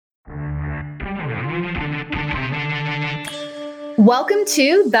Welcome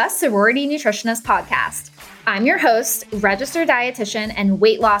to the Sorority Nutritionist Podcast. I'm your host, registered dietitian and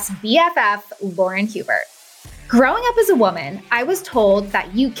weight loss BFF, Lauren Hubert. Growing up as a woman, I was told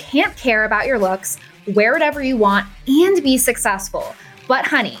that you can't care about your looks, wear whatever you want, and be successful. But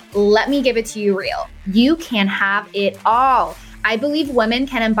honey, let me give it to you real. You can have it all. I believe women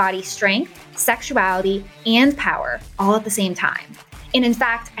can embody strength, sexuality, and power all at the same time. And in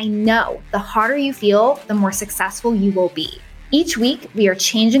fact, I know the harder you feel, the more successful you will be. Each week, we are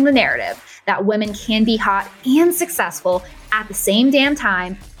changing the narrative that women can be hot and successful at the same damn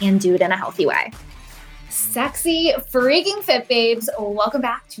time and do it in a healthy way. Sexy, freaking fit babes, welcome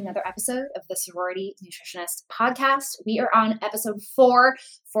back to another episode of the Sorority Nutritionist Podcast. We are on episode 4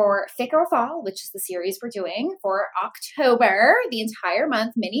 for Fit Girl Fall, which is the series we're doing for October, the entire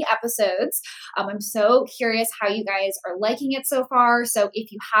month, mini episodes. I'm so curious how you guys are liking it so far. So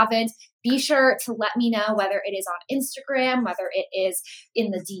if you haven't, be sure to let me know whether it is on Instagram, whether it is in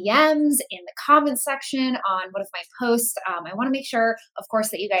the DMs, in the comments section on one of my posts. I want to make sure, of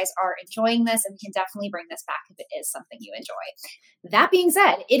course, that you guys are enjoying this, and we can definitely bring this back if it is something you enjoy. That being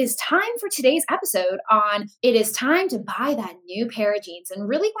said, it is time for today's episode on it is time to buy that new pair of jeans. And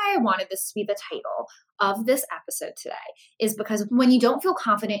really why I wanted this to be the title of this episode today is because when you don't feel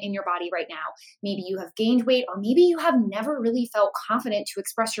confident in your body right now, maybe you have gained weight, or maybe you have never really felt confident to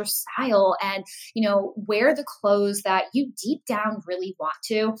express your style and, wear the clothes that you deep down really want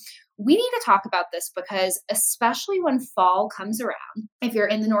to. We need to talk about this because especially when fall comes around, if you're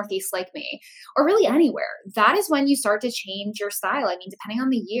in the Northeast like me, or really anywhere, that is when you start to change your style. I mean, depending on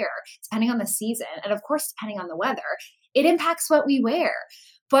the year, depending on the season, and of course, depending on the weather, it impacts what we wear.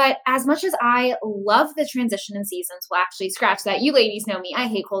 But as much as I love the transition in seasons, well, actually scratch that. You ladies know me. I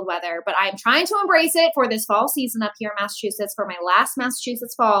hate cold weather, but I'm trying to embrace it for this fall season up here in Massachusetts, for my last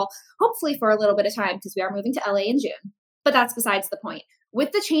Massachusetts fall, hopefully for a little bit of time because we are moving to LA in June. But that's besides the point.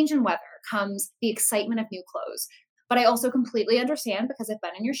 With the change in weather comes the excitement of new clothes. But I also completely understand, because I've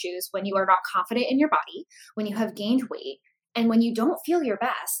been in your shoes, when you are not confident in your body, when you have gained weight, and when you don't feel your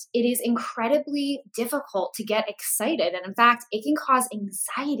best, it is incredibly difficult to get excited. And in fact, it can cause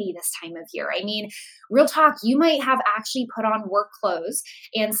anxiety this time of year. I mean, real talk, you might have actually put on work clothes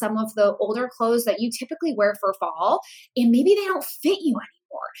and some of the older clothes that you typically wear for fall, and maybe they don't fit you anymore.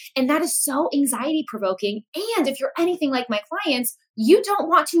 And that is so anxiety provoking. And if you're anything like my clients, you don't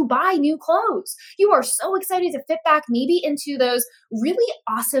want to buy new clothes. You are so excited to fit back maybe into those really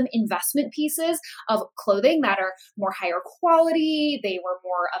awesome investment pieces of clothing that are more higher quality. They were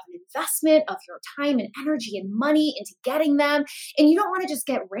more of an investment of your time and energy and money into getting them. And you don't want to just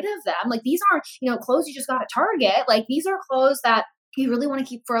get rid of them. Like, these aren't, clothes you just got at Target. Like, these are clothes that you really want to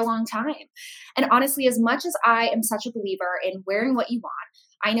keep for a long time. And honestly, as much as I am such a believer in wearing what you want,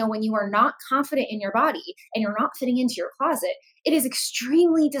 I know when you are not confident in your body and you're not fitting into your closet, it is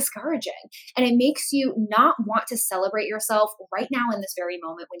extremely discouraging. And it makes you not want to celebrate yourself right now in this very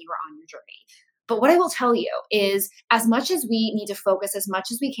moment when you are on your journey. But what I will tell you is, as much as we need to focus as much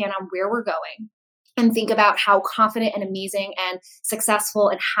as we can on where we're going, and think about how confident and amazing and successful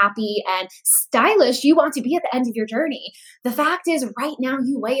and happy and stylish you want to be at the end of your journey, the fact is right now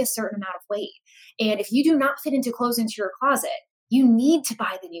you weigh a certain amount of weight. And if you do not fit into clothes into your closet, you need to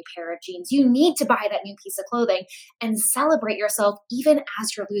buy the new pair of jeans. You need to buy that new piece of clothing and celebrate yourself even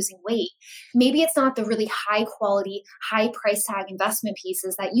as you're losing weight. Maybe it's not the really high quality, high price tag investment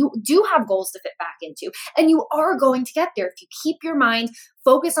pieces that you do have goals to fit back into. And you are going to get there. If you keep your mind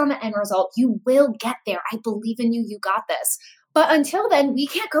focused on the end result, you will get there. I believe in you. You got this. But until then, we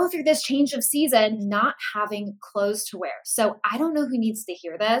can't go through this change of season not having clothes to wear. So I don't know who needs to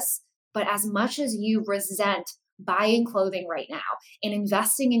hear this, but as much as you resent buying clothing right now and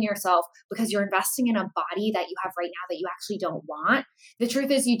investing in yourself because you're investing in a body that you have right now that you actually don't want, the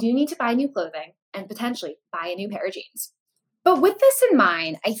truth is you do need to buy new clothing and potentially buy a new pair of jeans. But with this in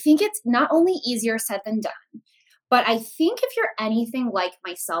mind, I think it's not only easier said than done, but I think if you're anything like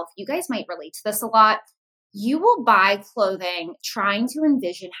myself, you guys might relate to this a lot. You will buy clothing trying to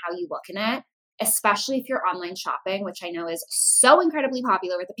envision how you look in it, especially if you're online shopping, which I know is so incredibly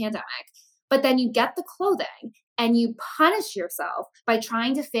popular with the pandemic. But then you get the clothing and you punish yourself by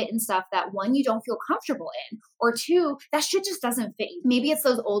trying to fit in stuff that, one, you don't feel comfortable in, or two, that shit just doesn't fit you. Maybe it's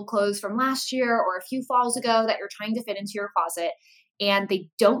those old clothes from last year or a few falls ago that you're trying to fit into your closet. and they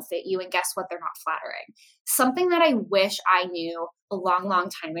don't fit you. And guess what? They're not flattering. Something that I wish I knew a long, long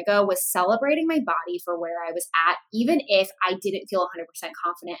time ago was celebrating my body for where I was at, even if I didn't feel 100%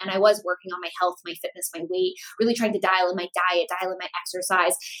 confident. And I was working on my health, my fitness, my weight, really trying to dial in my diet, dial in my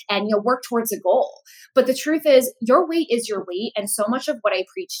exercise, and work towards a goal. But the truth is, your weight is your weight. And so much of what I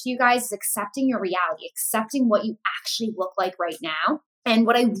preach to you guys is accepting your reality, accepting what you actually look like right now. And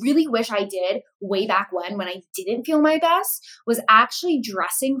what I really wish I did way back when I didn't feel my best, was actually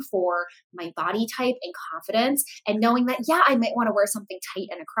dressing for my body type and confidence, and knowing that, yeah, I might want to wear something tight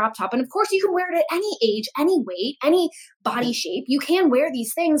and a crop top. And of course, you can wear it at any age, any weight, any body shape. You can wear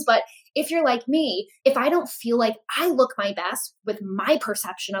these things. But if you're like me, if I don't feel like I look my best with my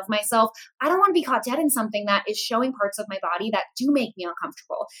perception of myself, I don't want to be caught dead in something that is showing parts of my body that do make me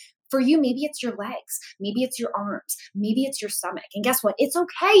uncomfortable. For you, maybe it's your legs, maybe it's your arms, maybe it's your stomach. And guess what? It's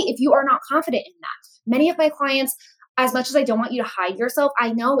okay if you are not confident in that. Many of my clients, as much as I don't want you to hide yourself,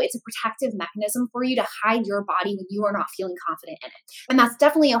 I know it's a protective mechanism for you to hide your body when you are not feeling confident in it. And that's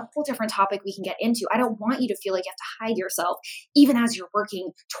definitely a whole different topic we can get into. I don't want you to feel like you have to hide yourself, even as you're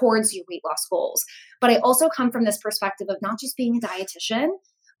working towards your weight loss goals. But I also come from this perspective of not just being a dietitian,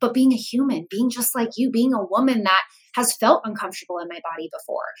 but being a human, being just like you, being a woman that has felt uncomfortable in my body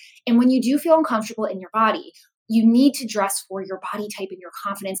before. And when you do feel uncomfortable in your body, you need to dress for your body type and your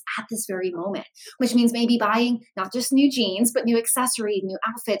confidence at this very moment, which means maybe buying not just new jeans, but new accessories, new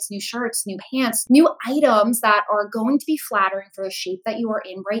outfits, new shirts, new pants, new items that are going to be flattering for the shape that you are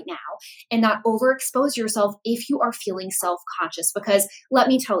in right now, and not overexpose yourself if you are feeling self-conscious. Because let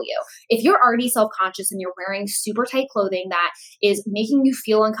me tell you, if you're already self-conscious and you're wearing super tight clothing that is making you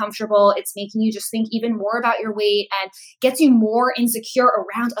feel uncomfortable, it's making you just think even more about your weight and gets you more insecure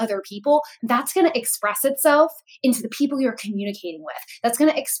around other people, that's going to express itself into the people you're communicating with. That's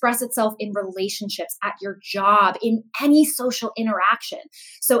going to express itself in relationships, at your job, in any social interaction.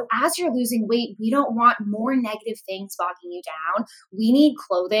 So as you're losing weight, we don't want more negative things bogging you down. We need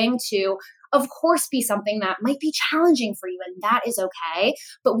clothing to, of course, be something that might be challenging for you, and that is okay.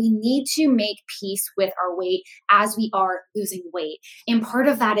 But we need to make peace with our weight as we are losing weight. And part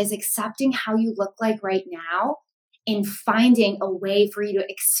of that is accepting how you look like right now, in finding a way for you to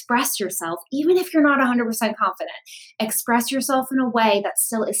express yourself, even if you're not 100% confident. Express yourself in a way that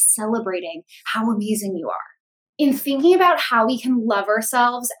still is celebrating how amazing you are. In thinking about how we can love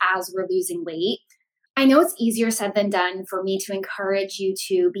ourselves as we're losing weight, I know it's easier said than done for me to encourage you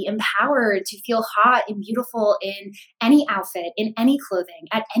to be empowered, to feel hot and beautiful in any outfit, in any clothing,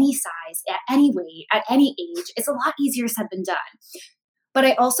 at any size, at any weight, at any age. It's a lot easier said than done. But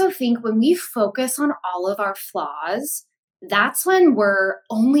I also think when we focus on all of our flaws, that's when we're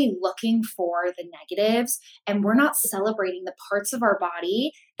only looking for the negatives, and we're not celebrating the parts of our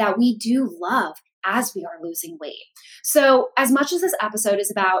body that we do love as we are losing weight. So as much as this episode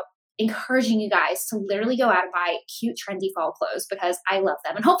is about encouraging you guys to literally go out and buy cute, trendy fall clothes, because I love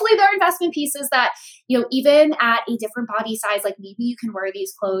them. And hopefully they're investment pieces that, even at a different body size, like maybe you can wear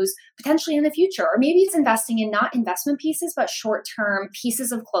these clothes potentially in the future, or maybe it's investing in not investment pieces, but short-term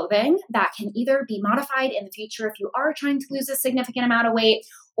pieces of clothing that can either be modified in the future if you are trying to lose a significant amount of weight,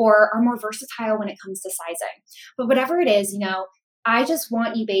 or are more versatile when it comes to sizing. But whatever it is, I just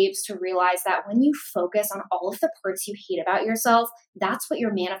want you babes to realize that when you focus on all of the parts you hate about yourself, that's what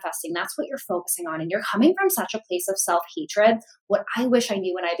you're manifesting. That's what you're focusing on. And you're coming from such a place of self-hatred. What I wish I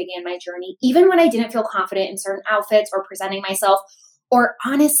knew when I began my journey, even when I didn't feel confident in certain outfits or presenting myself, or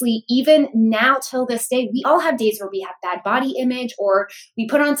honestly, even now till this day, we all have days where we have bad body image, or we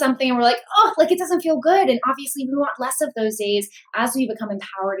put on something and we're like, it doesn't feel good. And obviously we want less of those days as we become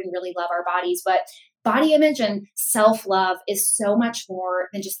empowered and really love our bodies. But body image and self-love is so much more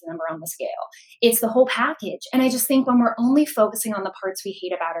than just the number on the scale. It's the whole package. And I just think when we're only focusing on the parts we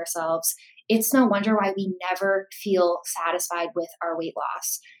hate about ourselves, it's no wonder why we never feel satisfied with our weight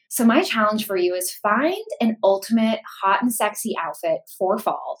loss. So my challenge for you is find an ultimate hot and sexy outfit for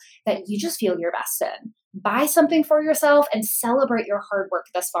fall that you just feel your best in. Buy something for yourself and celebrate your hard work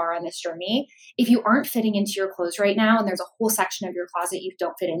thus far on this journey. If you aren't fitting into your clothes right now and there's a whole section of your closet you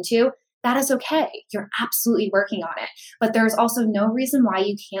don't fit into, that is okay. You're absolutely working on it. But there's also no reason why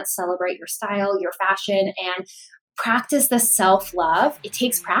you can't celebrate your style, your fashion, and practice the self-love. It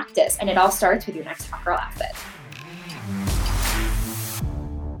takes practice, and it all starts with your next hot girl outfit.